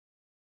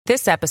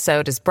This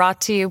episode is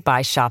brought to you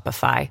by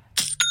Shopify.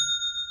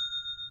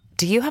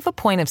 Do you have a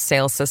point of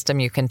sale system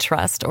you can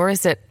trust, or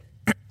is it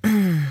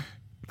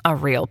a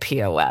real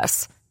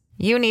POS?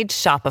 You need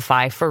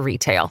Shopify for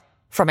retail.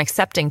 From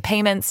accepting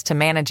payments to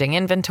managing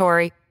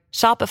inventory,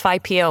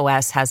 Shopify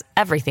POS has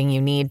everything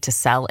you need to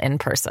sell in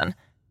person.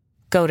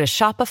 Go to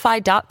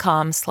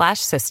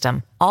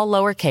shopify.com/system, all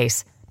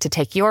lowercase, to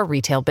take your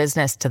retail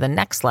business to the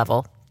next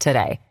level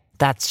today.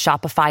 That's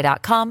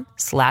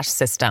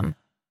shopify.com/system.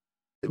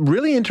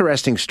 Really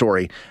interesting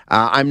story.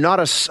 I'm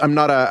not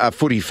a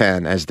footy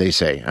fan, as they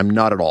say. I'm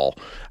not at all.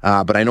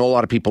 But I know a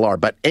lot of people are.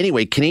 But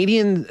anyway,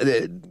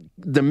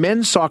 the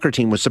men's soccer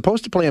team was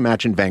supposed to play a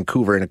match in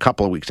Vancouver in a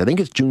couple of weeks. I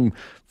think it's June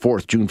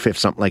 4th, June 5th,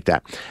 something like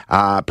that.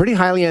 Pretty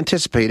highly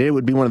anticipated. It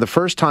would be one of the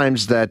first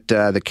times that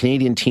the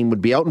Canadian team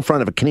would be out in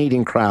front of a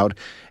Canadian crowd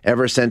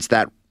ever since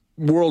that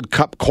World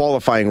Cup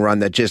qualifying run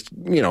that just,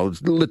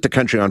 lit the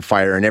country on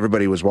fire, and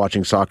everybody was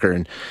watching soccer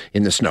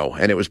in the snow,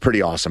 and it was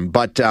pretty awesome.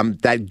 But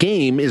that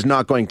game is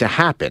not going to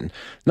happen.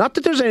 Not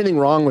that there's anything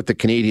wrong with the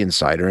Canadian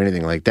side or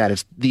anything like that.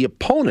 It's the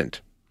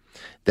opponent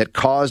that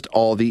caused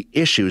all the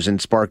issues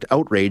and sparked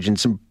outrage in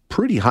some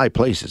pretty high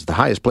places, the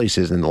highest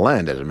places in the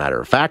land, as a matter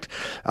of fact,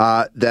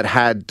 that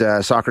had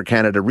Soccer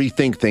Canada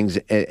rethink things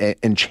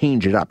and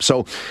change it up.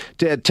 So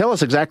to tell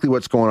us exactly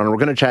what's going on, we're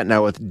going to chat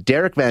now with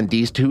Derek Van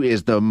Diest, who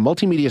is the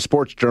multimedia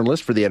sports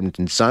journalist for the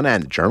Edmonton Sun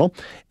and the Journal,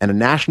 and a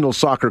national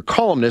soccer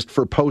columnist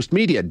for Post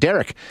Media.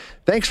 Derek,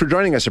 thanks for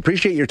joining us.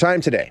 Appreciate your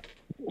time today.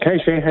 Hey,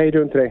 Shane. How you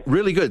doing today?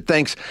 Really good,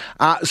 thanks.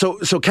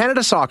 So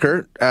Canada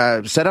Soccer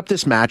set up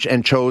this match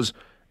and chose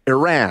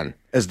Iran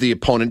as the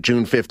opponent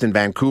June 5th in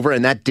Vancouver,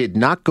 and that did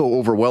not go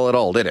over well at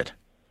all, did it?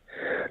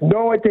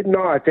 No, it did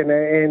not. And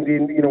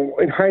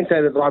in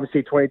hindsight, it's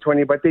obviously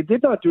 2020, but they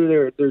did not do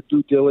their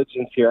due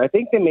diligence here. I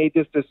think they made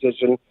this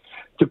decision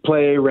to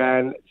play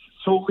Iran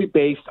solely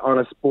based on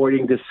a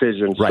sporting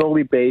decision, right,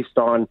 solely based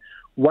on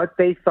what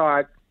they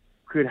thought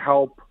could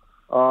help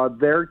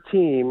their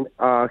team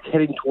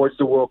heading towards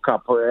the World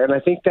Cup. And I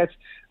think that's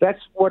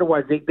what it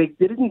was. They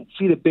didn't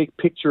see the big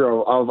picture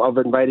of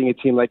inviting a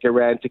team like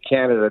Iran to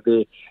Canada.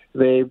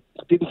 They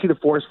didn't see the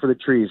forest for the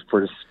trees,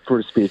 to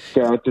speak,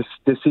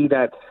 to see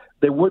that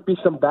there would be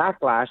some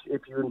backlash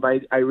if you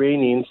invite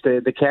Iranians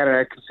to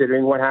Canada,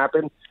 considering what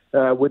happened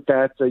with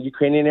that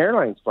Ukrainian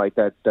Airlines flight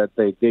that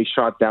they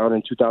shot down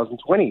in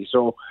 2020.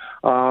 So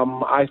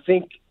I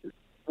think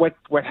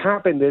what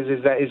happened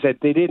is that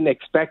they didn't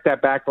expect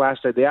that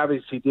backlash. That they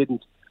obviously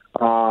didn't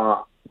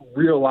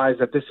realize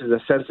that this is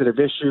a sensitive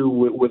issue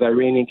with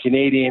Iranian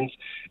Canadians,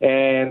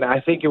 and I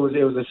think it was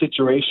a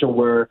situation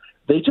where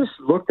they just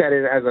looked at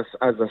it as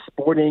a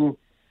sporting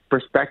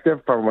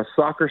perspective from a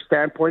soccer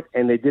standpoint,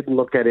 and they didn't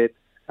look at it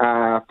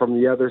from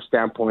the other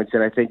standpoints.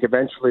 And I think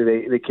eventually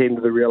they came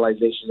to the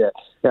realization that,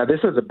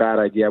 this is a bad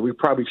idea. We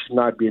probably should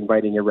not be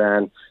inviting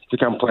Iran to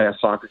come play a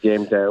soccer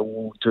game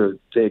to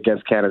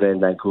against Canada in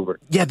Vancouver.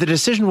 Yeah, the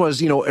decision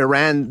was,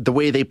 Iran, the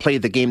way they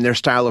played the game, their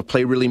style of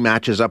play really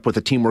matches up with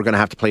the team we're going to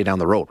have to play down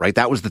the road, right?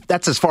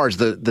 That's as far as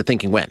the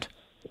thinking went.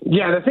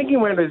 Yeah, the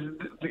thinking went is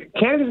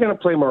Canada's going to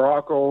play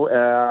Morocco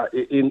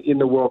in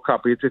the World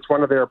Cup. It's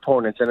one of their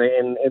opponents,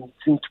 and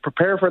to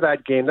prepare for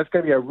that game, that's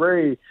going to be a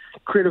very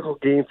critical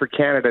game for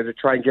Canada to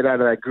try and get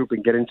out of that group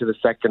and get into the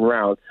second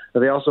round.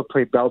 They also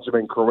play Belgium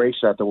and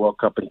Croatia at the World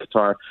Cup in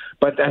Qatar.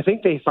 But I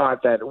think they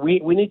thought that we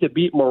need to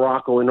beat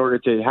Morocco in order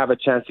to have a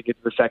chance to get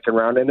to the second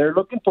round, and they're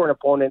looking for an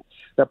opponent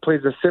that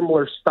plays a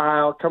similar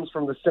style, comes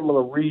from the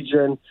similar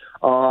region,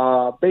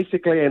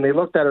 basically, and they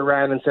looked at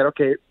Iran and said,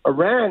 okay,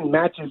 Iran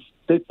matches.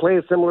 They play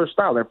a similar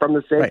style. They're from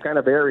the same kind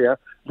of area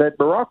that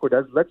Morocco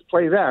does. Let's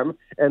play them,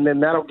 and then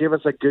that'll give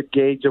us a good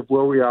gauge of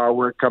where we are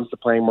where it comes to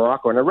playing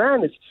Morocco. And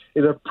Iran is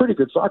a pretty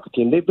good soccer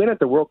team. They've been at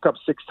the World Cup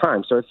 6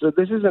 times, so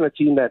this isn't a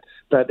team that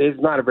is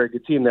not a very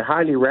good team. They're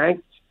highly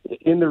ranked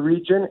in the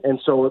region, and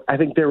so I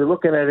think they were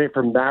looking at it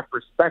from that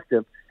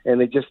perspective, and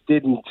they just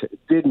didn't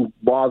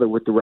bother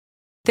with the rest.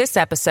 This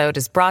episode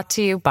is brought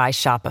to you by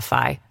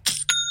Shopify.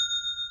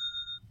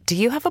 Do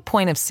you have a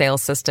point of sale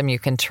system you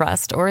can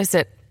trust, or is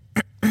it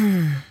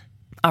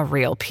a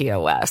real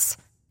POS?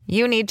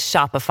 You need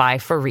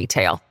Shopify for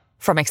retail.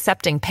 From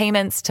accepting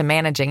payments to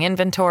managing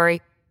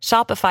inventory,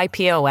 Shopify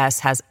POS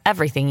has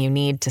everything you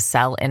need to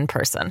sell in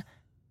person.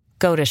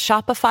 Go to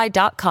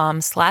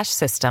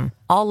shopify.com/system,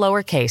 all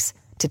lowercase,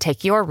 to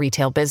take your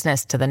retail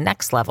business to the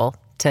next level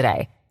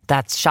today.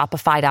 That's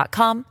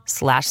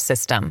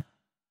shopify.com/system.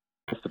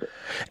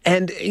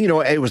 And,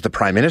 it was the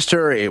Prime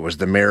Minister, it was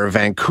the Mayor of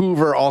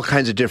Vancouver, all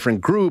kinds of different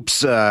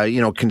groups,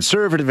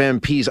 conservative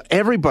MPs,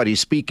 everybody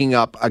speaking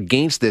up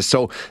against this.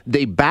 So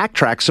they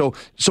backtrack. So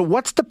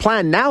what's the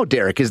plan now,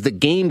 Derek? Is the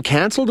game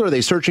canceled, or are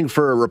they searching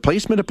for a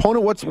replacement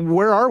opponent?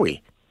 Where are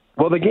we?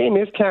 Well, the game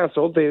is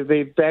canceled.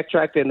 They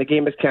backtracked and the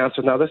game is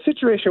canceled. Now, the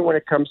situation when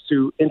it comes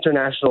to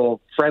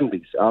international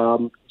friendlies.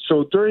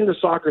 So during the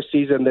soccer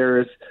season,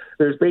 there's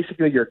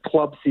basically your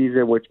club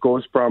season, which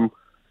goes from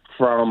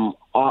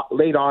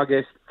late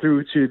August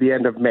through to the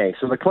end of May.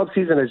 So the club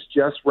season is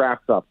just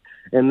wrapped up.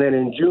 And then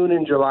in June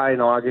and July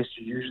and August,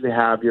 you usually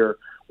have your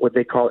what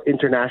they call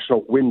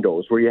international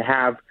windows, where you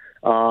have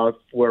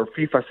where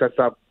FIFA sets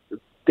up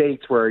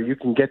dates where you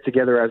can get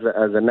together as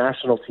a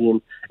national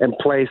team and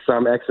play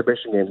some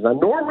exhibition games. Now,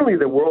 normally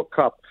the World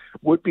Cup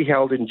would be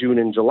held in June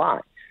and July,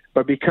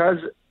 but because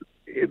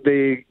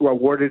they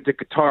awarded to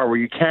Qatar, where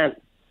you can't,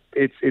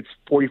 it's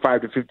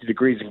 45 to 50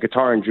 degrees in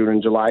Qatar in June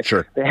and July.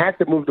 Sure. They had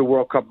to move the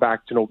World Cup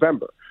back to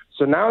November.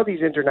 So now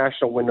these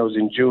international windows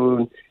in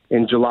June,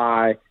 in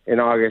July, in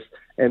August,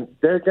 and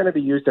they're going to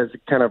be used as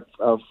kind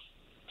of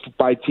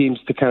by teams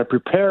to kind of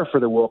prepare for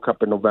the World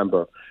Cup in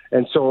November.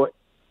 And so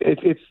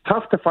it's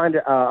tough to find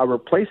a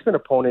replacement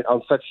opponent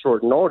on such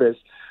short notice,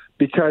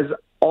 because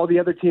all the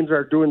other teams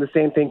are doing the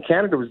same thing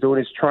Canada was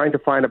doing, is trying to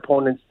find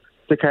opponents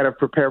to kind of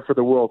prepare for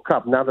the World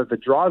Cup. Now that the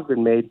draw's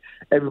been made,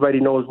 everybody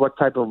knows what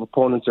type of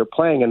opponents are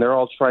playing, and they're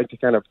all trying to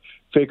kind of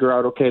figure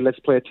out, okay, let's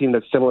play a team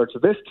that's similar to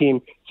this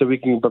team so we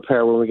can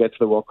prepare when we get to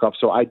the World Cup.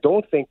 So I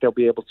don't think they'll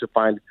be able to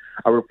find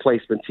a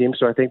replacement team.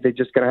 So I think they're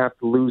just going to have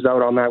to lose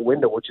out on that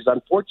window, which is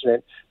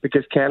unfortunate,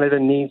 because Canada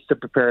needs to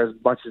prepare as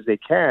much as they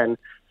can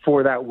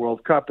for that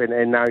World Cup.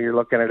 And now you're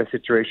looking at a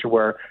situation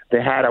where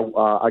they had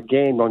a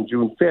game on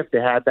June 5th. They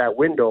had that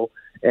window,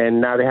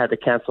 and now they had to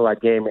cancel that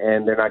game,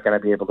 and they're not going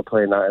to be able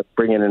to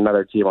bring in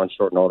another team on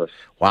short notice.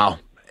 Wow.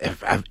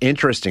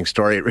 Interesting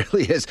story. It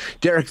really is.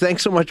 Derek,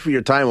 thanks so much for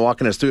your time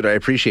walking us through it. I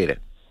appreciate it.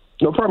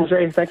 No problem,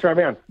 Jay. Thanks for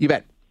having me on. You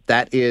bet.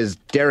 That is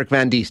Derek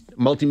Van Diest,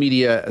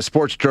 multimedia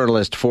sports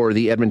journalist for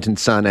the Edmonton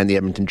Sun and the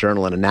Edmonton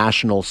Journal, and a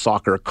national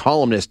soccer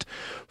columnist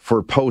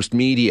for Post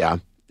Media.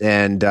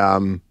 And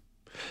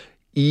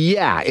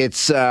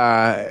it's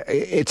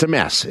a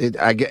mess. And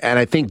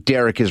I think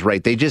Derek is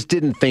right. They just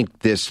didn't think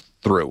this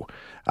through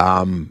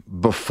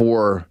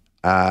before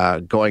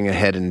going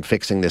ahead and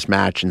fixing this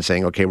match and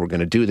saying, okay, we're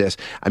going to do this.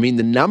 I mean,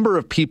 the number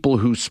of people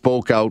who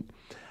spoke out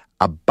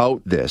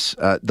about this,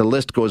 the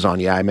list goes on.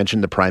 Yeah, I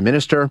mentioned the Prime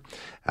Minister.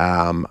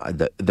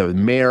 The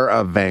mayor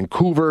of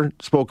Vancouver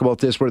spoke about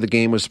this, where the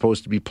game was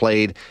supposed to be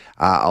played.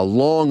 A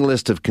long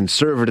list of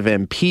Conservative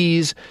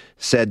MPs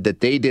said that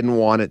they didn't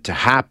want it to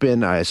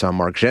happen. I saw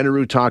Mark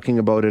Genereux talking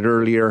about it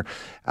earlier.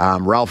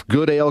 Ralph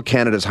Goodale,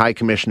 Canada's High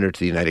Commissioner to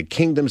the United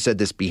Kingdom, said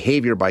this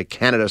behavior by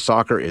Canada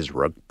Soccer is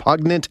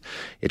repugnant.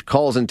 It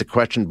calls into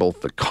question both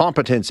the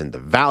competence and the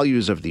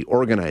values of the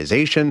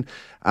organization.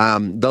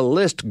 The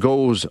list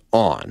goes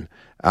on.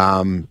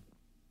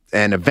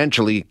 And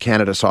eventually,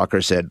 Canada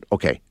Soccer said,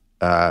 okay,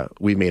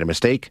 we've made a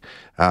mistake.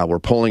 We're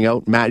pulling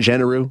out. Matt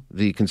Genereux,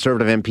 the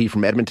Conservative MP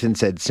from Edmonton,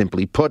 said,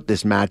 simply put,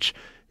 this match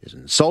is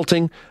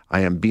insulting.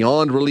 I am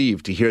beyond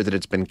relieved to hear that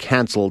it's been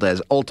cancelled,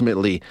 as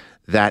ultimately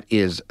that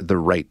is the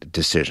right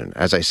decision.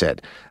 As I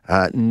said,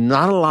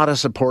 not a lot of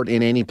support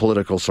in any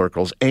political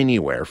circles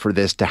anywhere for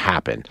this to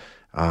happen.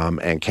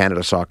 And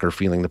Canada Soccer,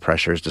 feeling the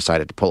pressures,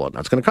 decided to pull it.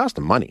 Now, it's going to cost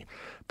them money,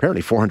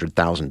 apparently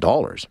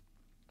 $400,000.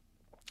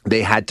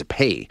 They had to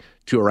pay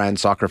to Iran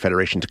Soccer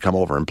Federation to come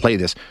over and play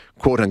this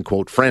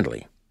quote-unquote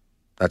friendly.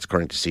 That's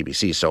according to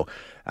CBC. So,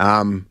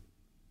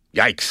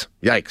 yikes.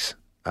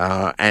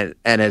 And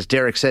as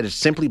Derek said, it's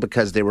simply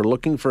because they were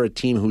looking for a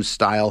team whose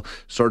style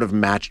sort of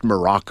matched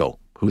Morocco,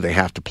 who they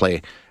have to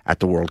play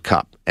at the World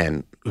Cup,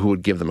 and who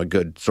would give them a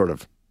good sort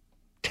of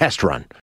test run